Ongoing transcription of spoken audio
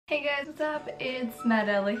Hey guys, what's up? It's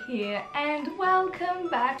Madella here and welcome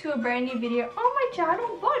back to a brand new video on my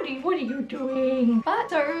channel. Buddy, what are you doing? But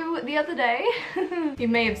so the other day, you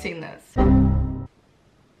may have seen this.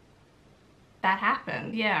 That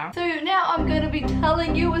happened, yeah. So now I'm gonna be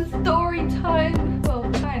telling you a story time.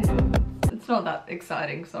 Well, kind of. It's not that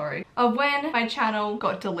exciting, sorry. Of when my channel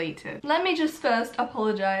got deleted. Let me just first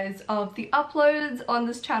apologize of the uploads on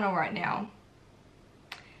this channel right now.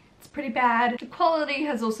 Pretty bad. The quality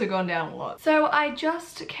has also gone down a lot. So I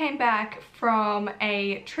just came back from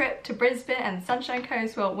a trip to Brisbane and the Sunshine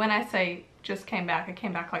Coast. Well, when I say just came back, I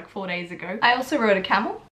came back like 4 days ago. I also rode a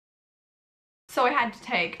camel. So I had to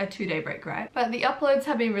take a 2-day break, right? But the uploads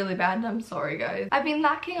have been really bad and I'm sorry guys. I've been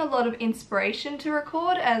lacking a lot of inspiration to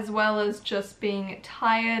record as well as just being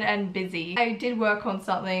tired and busy. I did work on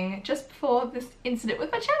something just before this incident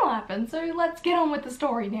with my channel happened, so let's get on with the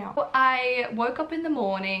story now. I woke up in the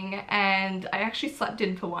morning and I actually slept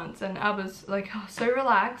in for once and I was like so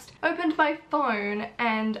relaxed. Opened my phone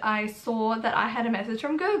and I saw that I had a message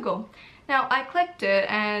from Google. Now I clicked it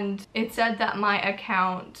and it said that my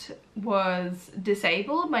account was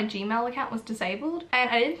disabled, my Gmail account was disabled, and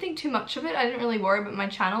I didn't think too much of it. I didn't really worry about my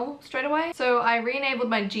channel straight away. So I re-enabled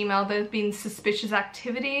my Gmail. There's been suspicious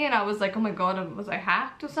activity and I was like, oh my god, was I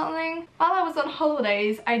hacked or something? While I was on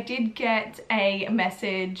holidays, I did get a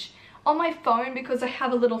message on my phone because I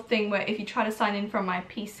have a little thing where if you try to sign in from my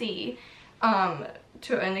PC,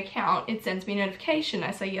 to an account, it sends me a notification. I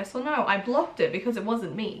say yes or no. I blocked it because it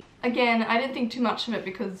wasn't me. Again, I didn't think too much of it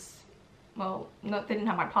because, well, no, they didn't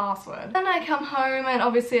have my password. Then I come home and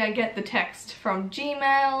obviously I get the text from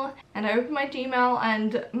Gmail and I open my Gmail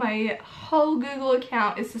and my whole Google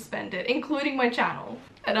account is suspended, including my channel.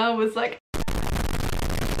 And I was like,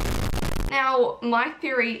 now, my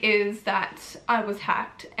theory is that I was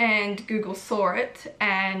hacked and Google saw it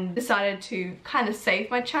and decided to kind of save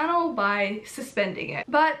my channel by suspending it.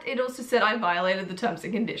 But it also said I violated the terms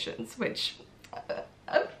and conditions, which,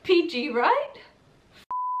 PG, right?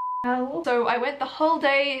 So I went the whole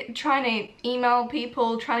day trying to email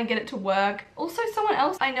people, trying to get it to work. Also, someone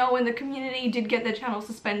else I know in the community did get their channel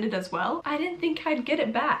suspended as well. I didn't think I'd get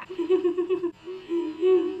it back.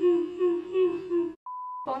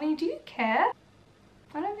 Bonnie, do you care?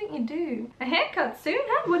 I don't think you do. A haircut soon,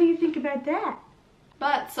 huh? What do you think about that?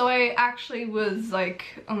 But so I actually was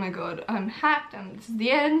like, oh my god, I'm hacked and this is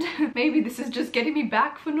the end. Maybe this is just getting me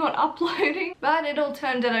back for not uploading. But it all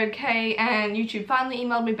turned out okay and YouTube finally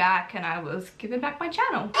emailed me back and I was given back my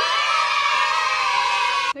channel.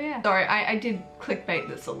 So yeah, sorry, I did clickbait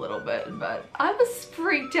this a little bit, but I was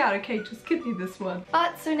freaked out. Okay, just give me this one.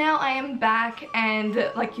 But so now I am back and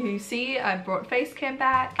like you see, I brought Facecam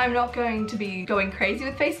back. I'm not going to be going crazy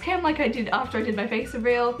with Facecam like I did after I did my face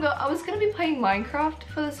reveal. No, I was gonna be playing Minecraft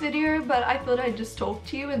for this video, but I thought I'd just talk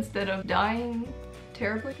to you instead of dying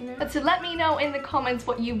terribly, you know? But so let me know in the comments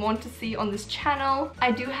what you want to see on this channel.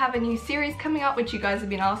 I do have a new series coming up, which you guys have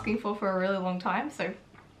been asking for a really long time, so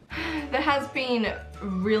there has been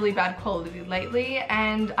really bad quality lately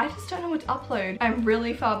and I just don't know what to upload. I'm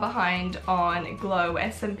really far behind on Glow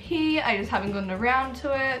SMP. I just haven't gotten around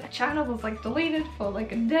to it. My channel was like deleted for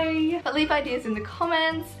like a day. But leave ideas in the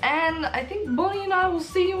comments and I think Bonnie and I will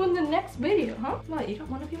see you in the next video, huh? What, you don't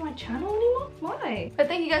want to be on my channel anymore? Why? But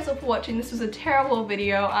thank you guys all for watching. This was a terrible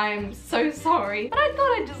video. I'm so sorry. But I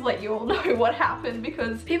thought I'd just let you all know what happened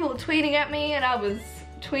because people were tweeting at me and I was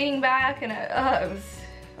tweeting back and I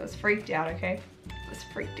was freaked out, okay? I was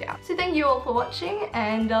freaked out. So thank you all for watching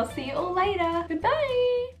and I'll see you all later.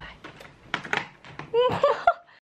 Goodbye! Bye.